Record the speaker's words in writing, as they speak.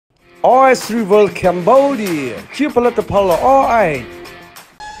OS Rival Cambodia ជាផលិតផលល្អឯង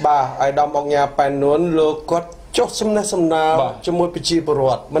បាទអាយដាមអង្គញាប៉ែននួនលោកគាត់ចុះសំណេះសំណាលជាមួយប្រជាពលរ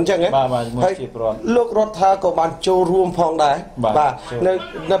ដ្ឋមិនចឹងទេបាទជាមួយប្រជាពលរដ្ឋលោករដ្ឋាក៏បានចូលរួមផងដែរបាទ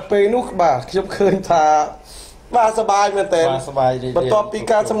នៅពេលនោះបាទខ្ញុំឃើញថាបាទសប្បាយមែនតើបាទសប្បាយរីករាយបន្ទាប់ពី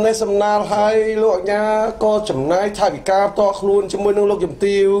ការសំណេះសំណាលហើយលោកអញ្ញាក៏ចំណាយថវិកាផ្ទាល់ខ្លួនជាមួយនឹងលោកជំ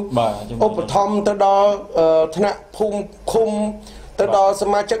ទាវឧបត្ថម្ភទៅដល់ថ្នាក់ភូមិឃុំទៅដល់ស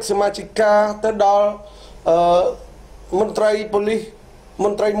មាជិកសមាជិកាទៅដល់មន្ត្រីប៉ូលីសម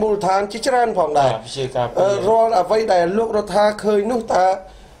ន្ត្រីមូលដ្ឋានជាច្រើនផងដែររាល់អ្វីដែលលោករដ្ឋាឃើញនោះតើ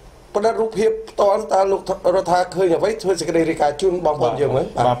ផ្ដាត់រូបភាពផ្ទាល់តើលោករដ្ឋាឃើញអ្វីធ្វើសេចក្តីរាយការណ៍ជូនបងប្អូនយើងមើល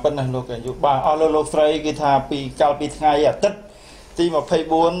បាទប៉ុណ្ណេះលោកយុបាទអស់លោកស្រីគឺថាកាលពីថ្ងៃអាទិត្យទី24ឯកឧ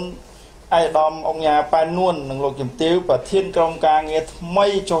ត្តមអង្គញាប៉ែននួននិងលោកជំទាវប្រធានក្រុមការងារថ្មី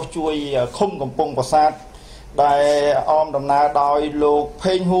ចុះជួយឃុំកំពង់ប្រាសាទដែលអមដំណើរដោយលោក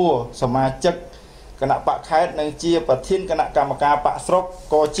ភេងហួរសមាជិកគណៈបកខេត្តនិងជាប្រធានគណៈកម្មការបកស្រុក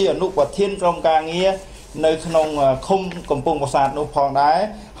ក៏ជាអនុប្រធានក្រុមការងារនៅក្នុងឃុំកំពង់ប្រាសាទនោះផងដែរ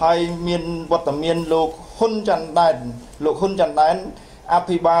ហើយមានវត្តមានលោកហ៊ុនច័ន្ទដែនអ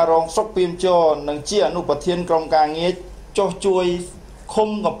ភិបាលរងស្រុកពីមជរនិងជាអនុប្រធានក្រុមការងារចុះជួយឃុំ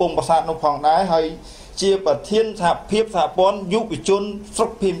កំពង់ប្រាសាទនោះផងដែរហើយជាប្រធានសហភាពសហព័ន្ធយុវជនស្រុ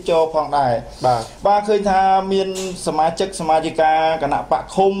កភីមជរផងដែរបាទឃើញថាមានសមាជិកសមាជិកាគណៈបក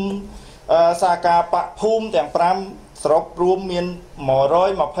ឃុំសាកាបកភូមិទាំង5ស្រុករួមមាន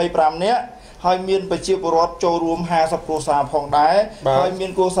125នាក់ហើយមានប្រជាពលរដ្ឋចូលរួម50គ្រួសារផងដែរហើយមា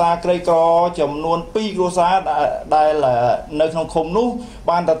នគ្រួសារក្រីក្រចំនួន2គ្រួសារដែលនៅក្នុងឃុំនោះ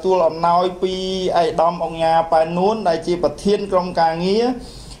បានទទួលអំណោយពីឯកឧត្តមអង្គញាប៉ែននួនដែលជាប្រធានក្រុមការងារ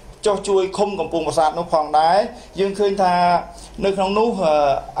ចុះជួយឃុំកំពង់ប្រាសាទនោះផងដែរយើងឃើញថានៅក្នុងនោះឯ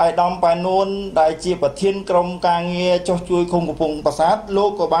កឧត្តមប៉ែននួនដែលជាប្រធានក្រុមការងារចុះជួយឃុំកំពង់ប្រាសាទលោ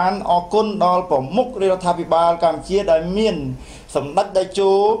កក៏បានអរគុណដល់ប្រមុខរដ្ឋាភិបាលកម្ពុជាដែលមានសម្ដេចតេ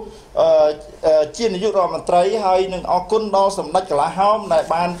ជោជានាយករដ្ឋមន្ត្រីហើយនឹងអរគុណដល់សម្ដេចកលាហោមដែល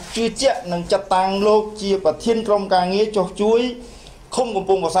បានជឿជាក់និងចាត់តាំងលោកជាប្រធានក្រុមការងារចុះជួយឃុំកំ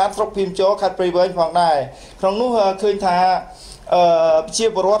ពង់ប្រាសាទស្រុកភីមជរខេត្តព្រៃវែងផងដែរក្នុងនោះឃើញថាជា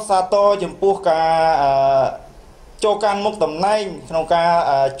ពលរដ្ឋសាទរចំពោះការចូលកាន់មុខតំណែងក្នុងការ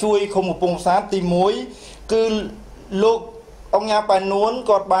ជួយឃុំកំពង់ប្រាសាទទី1គឺលោកអង្គញាប៉ែននួន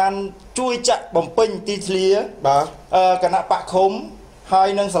គាត់បានជួយចាក់បំពេញទីធ្លាគណៈបកឃុំហើយ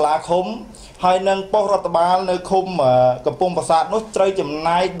នឹងសាលាឃុំហើយនឹងប៉ុស្តិ៍រដ្ឋបាលនៅឃុំកំពង់ប្រាសាទនោះត្រូវចំ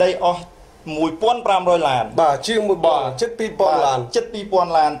ណាយដីអស់1500ឡានបាទជាងជិត2000ឡានជិត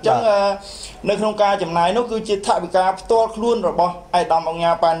2000ឡានអញ្ចឹងនៅក្នុងការចំណាយនោះគឺជាថវិកាផ្ទាល់ខ្លួនរបស់ឯកឧត្តមអង្គ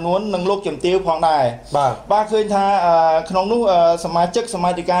ញាប៉ែននួននិងលោកជំទាវផងដែរបាទឃើញថាក្នុងនោះសមាជិកស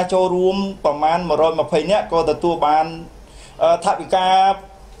មាជិកាចូលរួមប្រមាណ120នាក់ក៏ទទួលបានថវិកា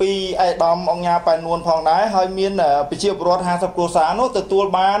ពីឯកឧត្តមអង្គញាប៉ែននួនផងដែរហើយមានប្រជាពលរដ្ឋ50គ្រួសារនោះទទួល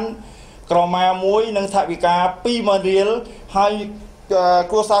បានក្រមាមួយនិងថវិកា20000រៀលហើយ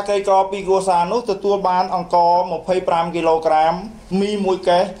គ្រួសារក្រីក្រ2គ្រួសារនោះទទួលបានអង្ករ25គីឡូក្រាមមី1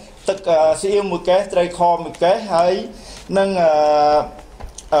កេសទឹកស៊ីអ៊ីវ1កេសត្រីខ1កេសហើយនឹង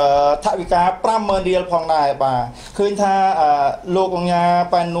ថវិកា50000រៀលផងដែរបាទឃើញថាលោកអង្គញា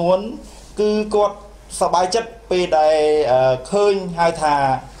ប៉ែននួនគឺគាត់សប្បាយចិត្តពេលដែលឃើញហៅថា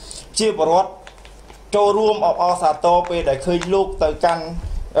ជាពលរដ្ឋចូលរួមអបអរសាទរពេលដែលឃើញលោកទៅកាន់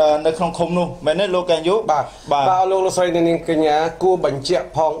នៅក្នុងឃុំនោះមែនទេលោកកញ្ញាបាទលោកស្រីនាងកញ្ញាគួរបញ្ជាក់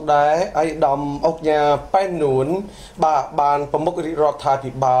ផងដែរឯកឧត្តមអង្គញាប៉ែននួនបាទបានប្រមុខរាជរដ្ឋា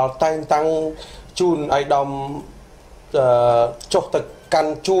ភិបាលតែងតាំងជូនឯកឧត្តមចុះទៅកា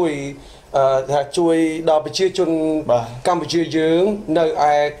ន់ជួយដល់ប្រជាជនកម្ពុជាយើងនៅ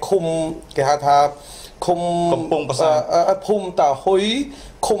ឯឃុំគេហៅថាឃុំកំពង់ប្រាសាទភូមិតាហ៊ុយ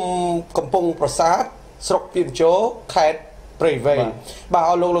ឃុំកំពង់ប្រាសាទស្រុកភៀមជរខេត្តព្រៃវែងបាទ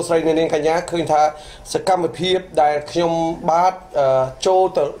អរលោកស្រីនាងកញ្ញាឃើញថាសកម្មភាពដែលខ្ញុំបាទ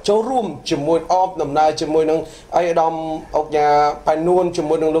ចូលរួមជាមួយអបដំណើរជាមួយនឹងឯកឧត្តមអង្គញាប៉ែននួនជា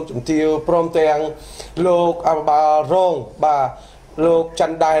មួយនឹងលោកជំទាវព្រមទាំងលោកអភិបាលរងបាទលោកច័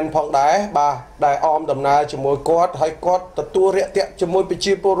ន្ទដែនផងដែរបាទដែលអមដំណើរជាមួយគាត់ហើយគាត់ទទួលរាក់ទាក់ជាមួយប្រ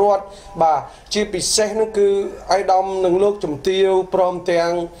ជាពលរដ្ឋបាទជាពិសេសនោះគឺឯកឧត្តមនឹងលោកជំទាវព្រមទាំ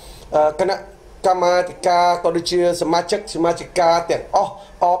ងគណៈកម្មាធិការក៏ដូចជាសមាជិកសមាជិកាទាំងអស់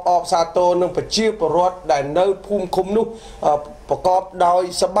អបសាទរនឹងប្រជាពលរដ្ឋដែលនៅភូមិឃុំនោះប្រកបដោយ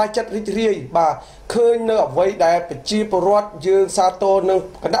សប្បាយចិត្តរីករាយបាទឃើញនៅអ្វីដែលប្រជាពលរដ្ឋយើងសាទរនឹង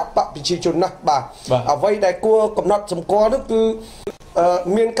គណៈបកប្រជាជនណាស់បាទអ្វីដែលគួរកំណត់សម្គាល់នោះគឺ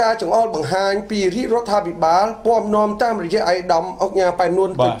មានការចង្អុលបង្ហាញពីរាជរដ្ឋាភិបាលព័ំនាំតាមរយៈឯកឧត្តមអុកញ៉ាប៉ែននួន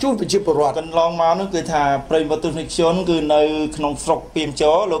ទៅជូនប្រជាពលរដ្ឋកន្លងមកនោះគឺថាប្រិយមិត្តទស្សនិកជនគឺនៅក្នុងស្រុកពីមជ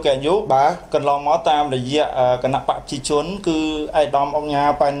រលោកកែយុបាទកន្លងមកតាមរយៈគណៈបកប្រជាជនគឺឯកឧត្តមអុកញ៉ា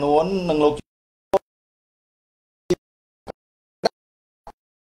ប៉ែននួននិងលោក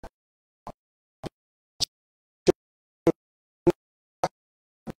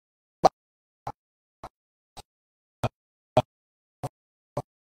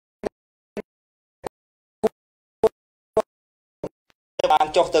បាន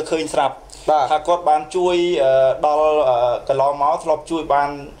ចុះទៅឃើញស្រាប់ថាគាត់បានជួយដល់កន្លងមកធ្លាប់ជួយបាន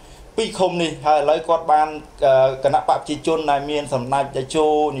ពីឃុំនេះហើយឥឡូវគាត់បានគណៈបកប្រជាជនដែលមានសម្ដេចតេជោ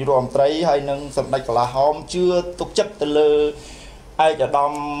នាយរដ្ឋមន្ត្រីហើយនិងសម្ដេចកលាហោមជឿទុកចិត្តទៅលើឯកឧត្ត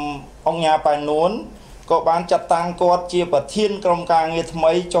មអង្គញាប៉ែននួនក៏បានចាត់តាំងគាត់ជាប្រធានក្រុមការងារថ្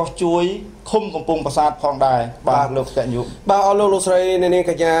មីចោះជួយឃុំកំពង់ប្រាសាទផងដែរបាទលោកកញ្ញាបាទអរលោកស្រីនាង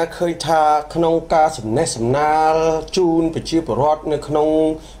កញ្ញាឃើញថាក្នុងការសំណេះសំណាលជូនប្រជាពលរដ្ឋនៅក្នុង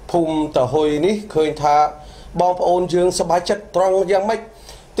ភូមិតាហ៊ុយនេះឃើញថាបងប្អូនយើងសប្បាយចិត្តត្រង់យ៉ាងម៉េច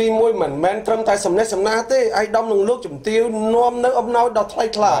ទីមួយមិនមែនត្រឹមតែសំណេះសំណាលទេឯកឧត្តមនឹងលោកជំទាវនាំនៅអំណោយដល់ថ្លៃ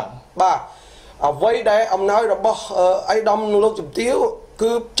ថ្លាបាទអ្វីដែលអំណោយរបស់ឯកឧត្តមនឹងលោកជំទាវ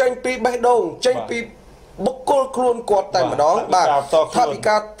គឺចេញពីបេះដូងចេញពីបុគ្គលខ្លួនគាត់តែម្ដងបាទថាវិ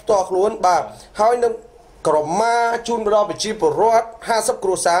ការផ្ទាល់ខ្លួនបាទហើយនឹងក្រមាជូនដល់ប្រជាពលរដ្ឋ50គ្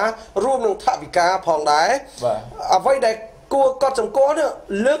រួសាររួមនឹងថវិកាផងដែរអ្វីដែលគួរកត់សម្គាល់នេះ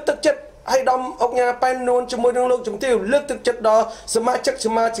លើកទឹកចិត្តឲ្យដំអុកញ៉ាប៉ែននួនជាមួយនឹងលោកជំទាវលើកទឹកចិត្តដល់សមាជិកស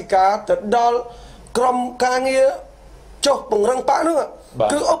មាជិកាទៅដល់ក្រុមការងារចុះពង្រឹងបកនោះ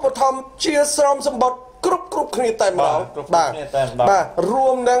គឺឧបត្ថម្ភជាស្រោមសម្បត្តិគ្រប់គ្នាតែម្ដងបាទរួ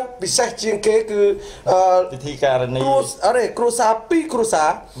មនឹងពិសេសជាងគេគឺពិធីការនីគ្រួសារ2គ្រួសារ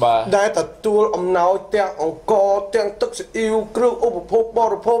ដែលទទួលអំណោយទាំងអង្គទាំងទឹកស៊ីអ៊ីវគ្រឿងឧបភោគប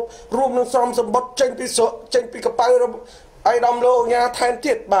រិភោគរួមនឹងស្រោមសម្បត្តិចេញពីកប៉ៅឯកឧត្តមលោកអញ្ញាថែម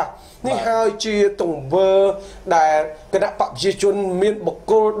ទៀតបាទនេះហើយជាទង្វើដែលគណៈបកប្រជាជនមានបុគ្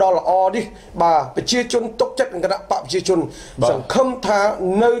គលដ៏ល្អនេះបាទប្រជាជនទុកចិត្តគណៈបកប្រជាជនសង្ឃឹមថា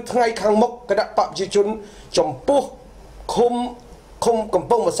នៅថ្ងៃខាងមុខគណៈបកប្រជាជនចំពោះឃុំកំ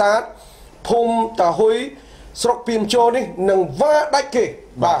ពង់ប្រាសាទភូមិតាហ៊ុយស្រុកពីមជរនេះនឹងវាដាច់គេ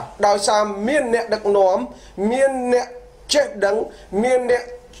បាទដោយសារមានអ្នកដឹកនាំមានអ្នកចេះដឹងមានអ្នក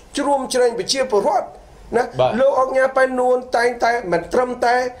ជ្រួមជ្រែងប្រជាពលរដ្ឋណាលោកអុកញ៉ាប៉ែននួនតែងតែមិនត្រឹម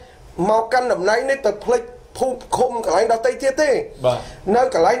តែមកកាន់តំណែងនេះទៅផ្លេចភូមិឃុំកន្លែងដទៃទៀតទេនៅ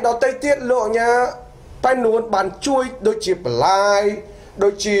កន្លែងដទៃទៀតលោកអញ្ញាប៉ែននួនបានជួយដូចជាបន្លាយដូ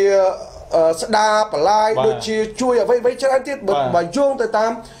ចជាស្ដាបន្លាយដូចជាជួយអ្វីៗច្រើនទៀតបើយោងទៅតា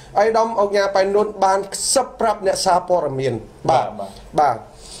មឯកឧត្តមអុកញ៉ាប៉ែននួនបានខ្សឹបប្រាប់អ្នកសារព័ត៌មានបាទ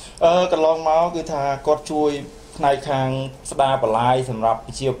កន្លងមកគឺថាគាត់ជួយផ្នែកខាងស្ដាបន្លាយសម្រាប់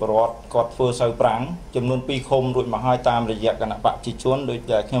ប្រជាពលរដ្ឋគាត់ធ្វើសូវប្រាំងចំនួន2ឃុំរួចមកហើយតាមរយៈគណៈបកប្រជាជនដូច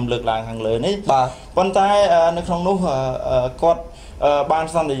ខ្ញុំលើកឡើងខាងលើនេះប៉ុន្តែនៅក្នុងនោះគាត់បាន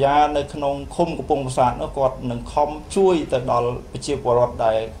សន្យានៅក្នុងឃុំកំពង់ប្រាសាទនោះគាត់នឹងខំជួយទៅដល់ប្រជាពលរដ្ឋ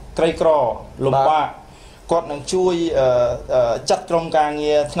ដែលក្រីក្រលំបាកគាត់នឹងជួយចាត់ក្រុមការ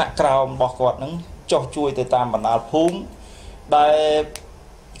ងារថ្នាក់ក្រោមរបស់គាត់នឹងចុះជួយទៅតាមបណ្ដាលភូមិដែល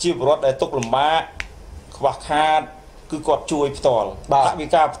ប្រជាពលរដ្ឋដែលទុកលំបាកខ្វះខាតគឺគាត់ជួយផ្ទាល់ថវិ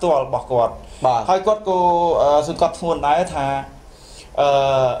កាផ្ទាល់របស់គាត់ហើយគាត់ក៏សង្កត់ធ្ងន់ដែរថា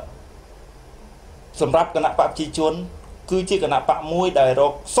សម្រាប់គណៈបកប្រជាជនគឺជាគណៈបកមួយដែលរ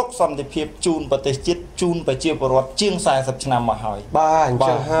កសុខសន្តិភាពជូនប្រទេសជាតិជូនប្រជាពលរដ្ឋជាង40ឆ្នាំមកហើយបាទអញ្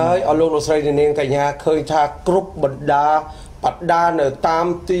ចឹងហើយអរលោកលោកស្រីនាងកញ្ញាឃើញថាគ្រប់បណ្ដាបដានៅតាម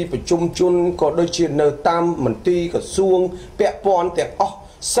ទីប្រជុំជនក៏ដូចជានៅតាមមន្ទីរក្រសួងពាក់ព័ន្ធទាំងអស់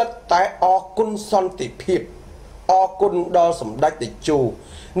សិតតែអរគុណសន្តិភាពអរគុណដល់សម្ដេចតេជោ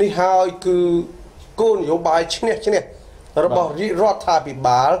នេះហើយគឺគោលនយោបាយឈ្នះរបស់រាជរដ្ឋាភិ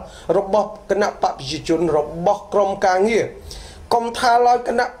បាលរបស់គណៈបកប្រជាជនរបស់ក្រមការងារកុំថាឡើយគ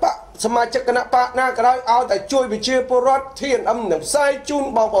ណៈបកសមាជិកគណៈបកណាក៏ដោយឲ្យតែជួយប្រជាពលរដ្ឋ TNM នឹងផ្សាយជូន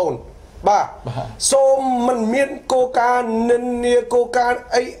បងប្អូនបាទសូមមិនមានគោលការណ៍និន្នាគោលការណ៍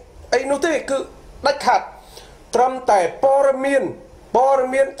អីនោះទេគឺដាច់ខាត់ត្រឹមតែព័ត៌មា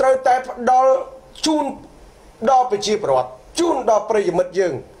នត្រូវតែផ្ដល់ជូនដល់ប្រជាពលរដ្ឋជូនដល់ប្រិយមិត្តយើ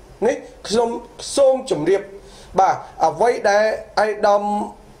ងនេះខ្ញុំសូមជម្រាបបាទអ្វីដែលឯកឧត្តម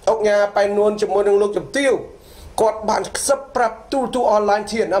អុកញ៉ាប៉ែននួនជាមួយនឹងលោកជំទាវគាត់បានខ្សឹបប្រាប់ទូអនឡាញ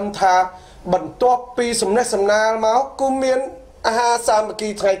TNM ថាបន្ទាប់ពីសំណេះសំណាលមកគឺមានអាហារសាមគ្គី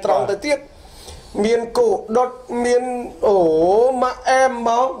ថ្ងៃត្រង់ទៅទៀតមានគោដុតមានម៉ាក់អែមម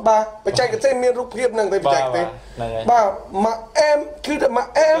កបាទបច្ចេកទេសមានរូបភាពនឹងទៅបច្ចេកទេសបាទម៉ាក់អែមគឺតែម៉ា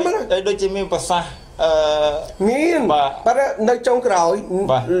ក់អែមដូចជាមានប្រសាសន៍ មានបាទនៅចុងក្រោយ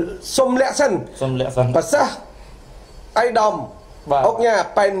សុំលាក់សិនប្រសាសន៍អៃដាមអុកញ៉ា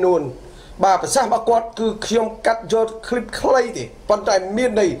ប៉ែននួនបាទប្រសាសន៍របស់គាត់គឺខ្ញុំកាត់យកคลิปខ្លីទេប៉ុន្តែមា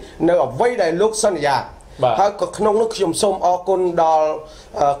នន័យនៅអ្វីដែលលោកសន្យាហើយក៏ក្នុងនោះខ្ញុំសូមអរគុណដល់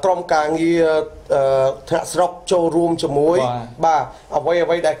ក្រុមការងារថ្នាក់ស្រុកចូលរួមជាមួយបាទអ្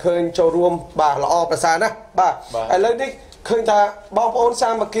វីដែលឃើញចូលរួមបាទល្អប្រសើរណាស់បាទឥឡូវនេះឃើញថាបងប្អូនសា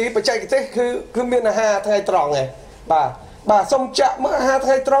មគ្គីបច្ចេកទេសគឺមានអាហារថ្ងៃត្រង់ឯងបាទសូមចាក់មើលអាហារថ្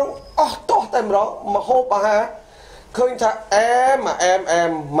ងៃត្រង់អស់តោះតែម្ដងមកហូបអាហារឃើញថាអែម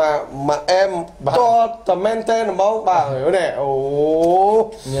តតមែនទេហ្មងបាទនេះអូ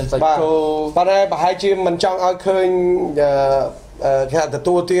មានសាច់គោប៉ុន្តែប្រហែលជាមិនចង់ឲ្យឃើញគេទ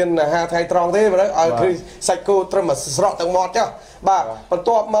ទួលទានអាហារថ្ងៃត្រង់ទេបើឲ្យឃើញសាច់គោត្រឹមស្រក់ទាំងមាត់ចុះបាទបន្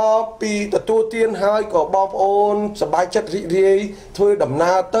ទាប់មកពីទទួលទានហើយក៏បងប្អូនសប្បាយចិត្តរីករាយធ្វើដំ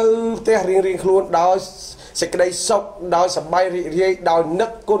ណើរទៅផ្ទះរៀងខ្លួនដោយសេចក្តីសុខដោយសប្បាយរីករាយដោយនឹ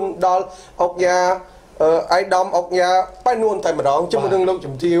កគុណដល់អុកញ៉ាអៃដាមអុកញ៉ាប៉ែនួនតែម្ដងជាមួយនឹងលោក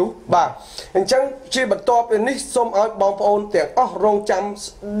ជំទាវបាទអញ្ចឹងជាបន្ទាប់ពីនេះសូមឲ្យបងប្អូនទាំងអស់រងចាំ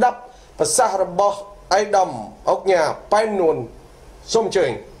ស្ដាប់ប្រសាសន៍របស់អៃដាមអុកញ៉ាប៉ែនួនសូមអញ្ជើ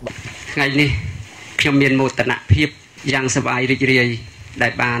ញថ្ងៃនេះខ្ញុំមានមោទនភាពយ៉ាងសប្បាយរីករាយដែ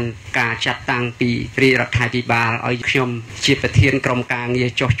លបានការចាត់តាំងពីរាជរដ្ឋាភិបាលឲ្យខ្ញុំជាប្រធានក្រុមការងារ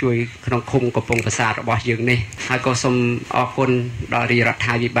ចុះជួយក្នុងឃុំកំពង់ប្រាសាទរបស់យើងនេះហើយក៏សូមអរគុណដល់រាជរដ្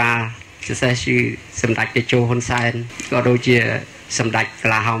ឋាភិបាលជាពិសេសគឺសម្ដេចតេជោហ៊ុនសែនក៏ដូចជាសម្ដេចក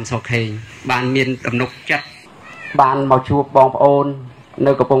លាហោមសុខេងបានមានទំនុកចិត្តបានមកជួបបងប្អូន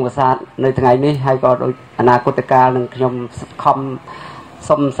នៅកំពង់ប្រាសាទនៅថ្ងៃនេះហើយក៏ដូចអនាគតកាលនឹងខ្ញុំខំ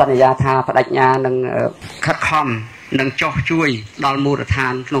សូមសន្យាថាបដិញ្ញានឹងខិតខំនឹងចោះជួយដល់មូលដ្ឋា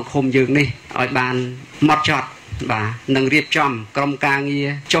នក្នុងឃុំយើងនេះឲ្យបានម៉ត់ចត់បាទនឹងរៀបចំក្រុមការងារ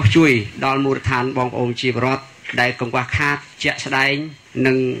ចោះជួយដល់មូលដ្ឋានបងប្អូនជាប្រវត្តិដែលកង្វះខាតជាក់ស្ដែង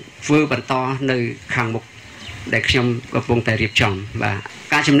នឹងធ្វើបន្តនៅខាងមុខដែលខ្ញុំកំពុងតែរៀបចំបាទ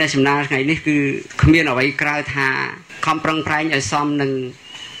ការចំណេះចំណាលថ្ងៃនេះគឺគ្មានអ្វីក្រៅថាខំប្រឹងប្រែងឲ្យសម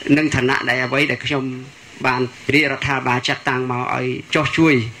នឹងឋានៈដែលអ្វីដែលខ្ញុំបានរាជរដ្ឋាភិបាលចាត់តាំងមកឲ្យចោះជួ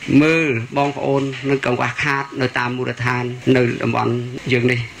យមើលបងប្អូននឹងកង្វះខាតនៅតាមមូលដ្ឋាននៅតំបន់យើង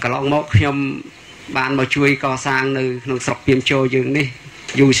នេះកន្លងមកខ្ញុំបានមកជួយកសាងនៅក្នុងស្រុកពីមជោយើងនេះ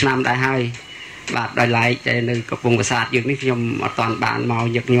យូរឆ្នាំដែរហើយបាទដោយឡែកតែនៅកំពង់ប្រាសាទយើងនេះខ្ញុំអត់ទាន់បានមក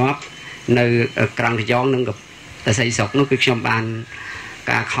ញឹកញាប់នៅក្រាំងកយ៉ងនិងតសីស្រុកនោះគឺខ្ញុំបាន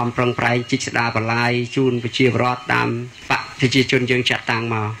ការខំប្រឹងប្រែងជីកស្ដារបន្លាយជូនប្រជាពលរដ្ឋតាមបកប្រជាជនយើងចាត់តាំង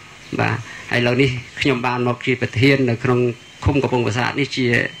មកបាទហើយឥឡូវនេះខ្ញុំបានមកជាប្រធាននៅក្នុងឃុំកំពង់ប្រាសាទនេះ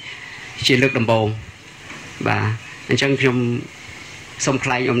ជាលើកដំបូងបាទអញ្ចឹងខ្ញុំសូមថ្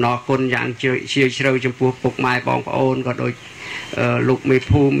លែងអំណរគុណយ៉ាងជ្រាលជ្រៅចំពោះពុកម៉ែបងប្អូនក៏ដូចលោកមេ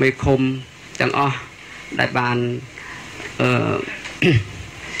ភូមិមេឃុំទាំងអស់ដែលបាន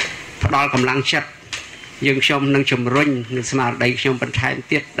ផ្ដល់កម្លាំងចិត្តយើងខ្ញុំនឹងជំរុញនឹងស្មារតីខ្ញុំបន្ថែម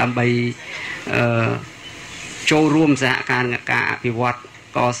ទៀតដើម្បីចូលរួមសហការអភិវឌ្ឍ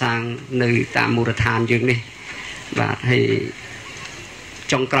កសាងនៅតាមមូលដ្ឋានយើងនេះបាទហើយ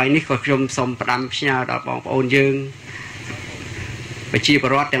ចុងក្រោយនេះក៏ខ្ញុំសូមផ្ដាំផ្ញើដល់បងប្អូនយើងប្រជាពល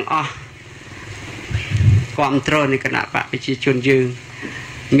រដ្ឋទាំងអស់គ្រប់គ្រងនៃគណៈបកប្រជាជនយើង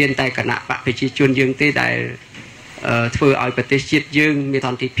មានតែគណៈបកប្រជាជនយើងទេដែលធ្វើឲ្យប្រទេសជាតិយើងមានស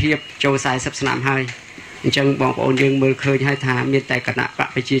ន្តិភាពចូល40ឆ្នាំហើយអញ្ចឹងបងប្អូនយើងមើលឃើញហើយថាមានតែគណៈបក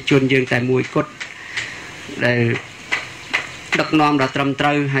ប្រជាជនយើងតែមួយគត់ដែលដឹកនាំដល់ត្រឹមត្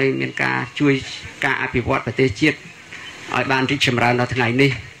រូវហើយមានការជួយការអភិវឌ្ឍប្រទេសជាតិឲ្យបានរីកចម្រើនដល់ថ្ងៃ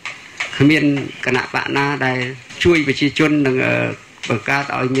នេះគ្មានគណៈបកណាដែលជួយប្រជាជននិងបង្កើត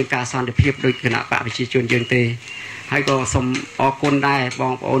ឲ្យមានការសន្តិភាពដោយគណៈបកប្រជាជនយើងទេហើយក៏សូមអរគុណដែរប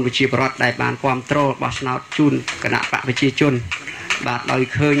ងប្អូនប្រជាពលរដ្ឋដែលបានគ្រប់គ្រងបោះឆ្នោតជូនគណៈបកប្រជាជនបាទដោយ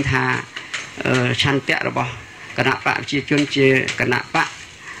ឃើញថាឆន្ទៈរបស់គណៈបកប្រជាជនជាគណៈបក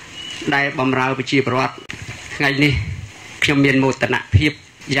ដែលបម្រើប្រជាពលរដ្ឋថ្ងៃនេះខ្ញុំមានមោទនភាព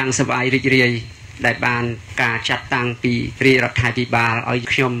យ៉ាងសប្បាយរីករាយដែលបានការចាត់តាំងពីរាជរដ្ឋាភិបាលឲ្យ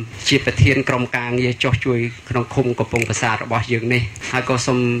ខ្ញុំជាប្រធានក្រុមការងារចោះជួយក្នុងឃុំកំពង់ប្រាសាទរបស់យើងនេះហើយក៏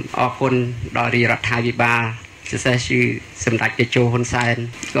សូមអរគុណដល់រាជរដ្ឋាភិបាលជាពិសេសគឺសម្ដេចតេជោហ៊ុនសែន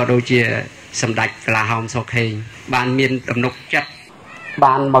ក៏ដូចជាសម្ដេចកលាហោមសុខេងបានមានទំនុកចិត្ត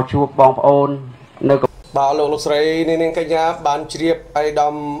បានមកជួបបងប្អូននៅបាទលោកស្រីនាងកញ្ញាបានជ្រាបអៃដា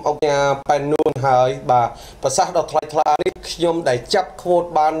មអុកញ៉ាប៉ែននួនហើយបាទប្រសាសន៍ដ៏ថ្លៃថ្លានេះខ្ញុំដែលចាប់ខួត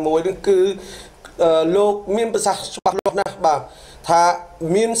បានមួយនោះគឺលោកមានប្រសាសន៍ច្បាស់លាស់ណាស់បាទថា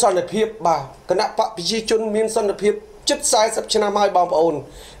មានសន្តិភាពបាទគណៈបកប្រជាជនមានសន្តិភាពជិត40ឆ្នាំហើយបងប្អូន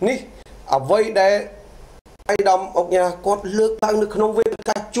នេះអ្វីដែល ai đom ông nhà cốt lược đang được không về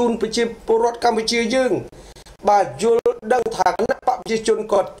cả chunไปជាពលរដ្ឋកម្ពុជាយើងបាទយល់ដឹងថាគណៈបព្វជិជន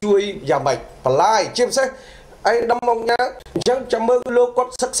គាត់ជួយយ៉ាងម៉េចបន្លាយជាពិសេសអីដំមកណាអញ្ចឹងចាំមើលលោកគា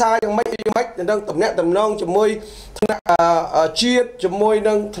ត់សិក្សាយ៉ាងម៉េចនឹងតំណាក់តំណងជាមួយថ្នាក់ជាតិជាមួយ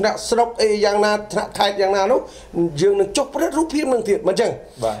នឹងថ្នាក់ស្រុកអីយ៉ាងណាថ្នាក់ខេត្តយ៉ាងណានោះយើងនឹងចុះប្រឌិតរូបភាពនឹងទៀតមិនអញ្ចឹង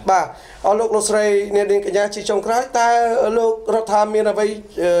បាទលោកស្រីនាងកញ្ញាជាចុងក្រោយតើលោករដ្ឋាមានអ្វី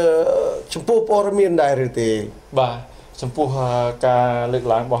ចំពោះព័ត៌មានដែរឬទេបាទចំពោះការលើក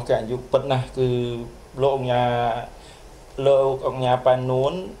ឡើងរបស់កញ្ញាយុពិតណាស់គឺលោកអង្គញាប៉ែននួ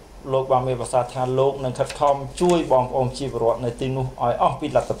នលោកបានមានប្រសាសន៍ថាលោកនឹងខិតខំជួយបងប្អូនជីវរដ្ឋនៅទីនោះឲ្យអស់ពី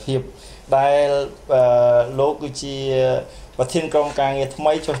លទ្ធភាពដែលលោកគឺជាប្រធានក្រុមការងារថ្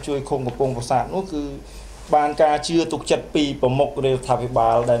មីចុះជួយឃុំកំពង់ប្រាសាទនោះគឺបានការជឿទុកចិត្តពីប្រមុខរដ្ឋាភិបា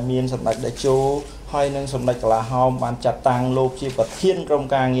លដែលមានសម្ដេចតេជោហើយនឹងសម្ដេចកលាហោមបានចាត់តាំងលោកជាប្រធានក្រុម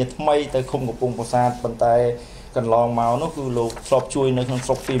ការងារថ្មីទៅឃុំកំពង់ប្រាសាទប៉ុន្តែកន្លងមកនោះគឺលោកធ្លាប់ជួយនៅក្នុង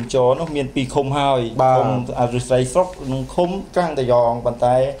ស្រុកពីមចរនោះមាន2ឃុំហើយឃុំអរិស័យស្រុកនិងឃុំកាំងតាយ៉ងប៉ុន្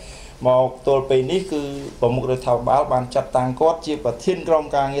តែមកទល់ពេលនេះគឺប្រមុខរដ្ឋាភិបាលបានចាត់តាំងគាត់ជាប្រធានក្រុម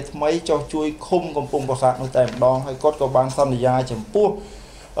ការងារថ្មីចុះជួយឃុំកំពង់ប្រាសាទនោះតែម្ដងហើយគាត់ក៏បានសន្យាចំពោះ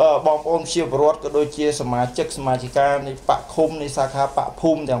បងប្អូនជាពលរដ្ឋក៏ដូចជាសមាជិកសមាជិកានៃបកឃុំនៃសាខាបក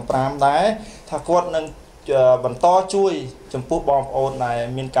ភូមិទាំង5ដែរថាគាត់នឹងបន្តជួយចំពោះបងប្អូនដែល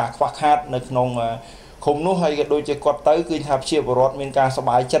មានការខ្វះខាតនៅក្នុងឃុំនោះហើយក៏ដូចជាគាត់ទៅគឺថាជាពលរដ្ឋមានការសប្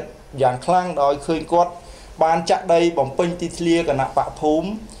បាយចិត្តយ៉ាងខ្លាំងដោយឃើញគាត់បានចាក់ដីបំពេញទីធ្លាគណៈបកភូមិ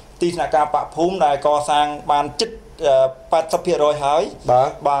ទីស្នាក់ការបកភូមិដែលកសាងបានជិត80%ហើយ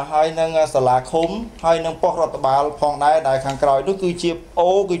បាទហើយនឹងសាលាឃុំហើយនឹងប៉ុស្តិ៍រដ្ឋបាលផងដែរដែលខាងក្រោយនោះគឺ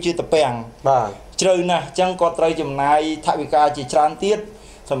ជាតពាំងបាទជ្រៅណាស់អញ្ចឹងគាត់ត្រូវចំណាយថវិកាជាច្រើនទៀត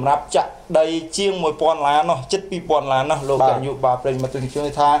សម្រាប់ចាក់ដីជាង1000ឡាននោះជិត2000ឡាននោះលោកកញ្ញាបាទប្រិយមិត្តទស្សនិកជន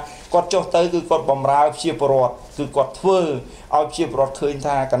ថាគាត់ចុះទៅគឺគាត់បំរើប្រជាពលរដ្ឋគឺគាត់ធ្វើឲ្យប្រជាពលរដ្ឋឃើញ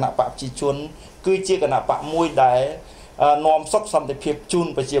ថាគណៈបព្វជិជនគឺជាគណៈបកមួយដែលនាំសុខសន្តិភាពជូន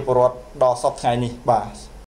ប្រជាពលរដ្ឋដល់សពថ្ងៃនេះបាទ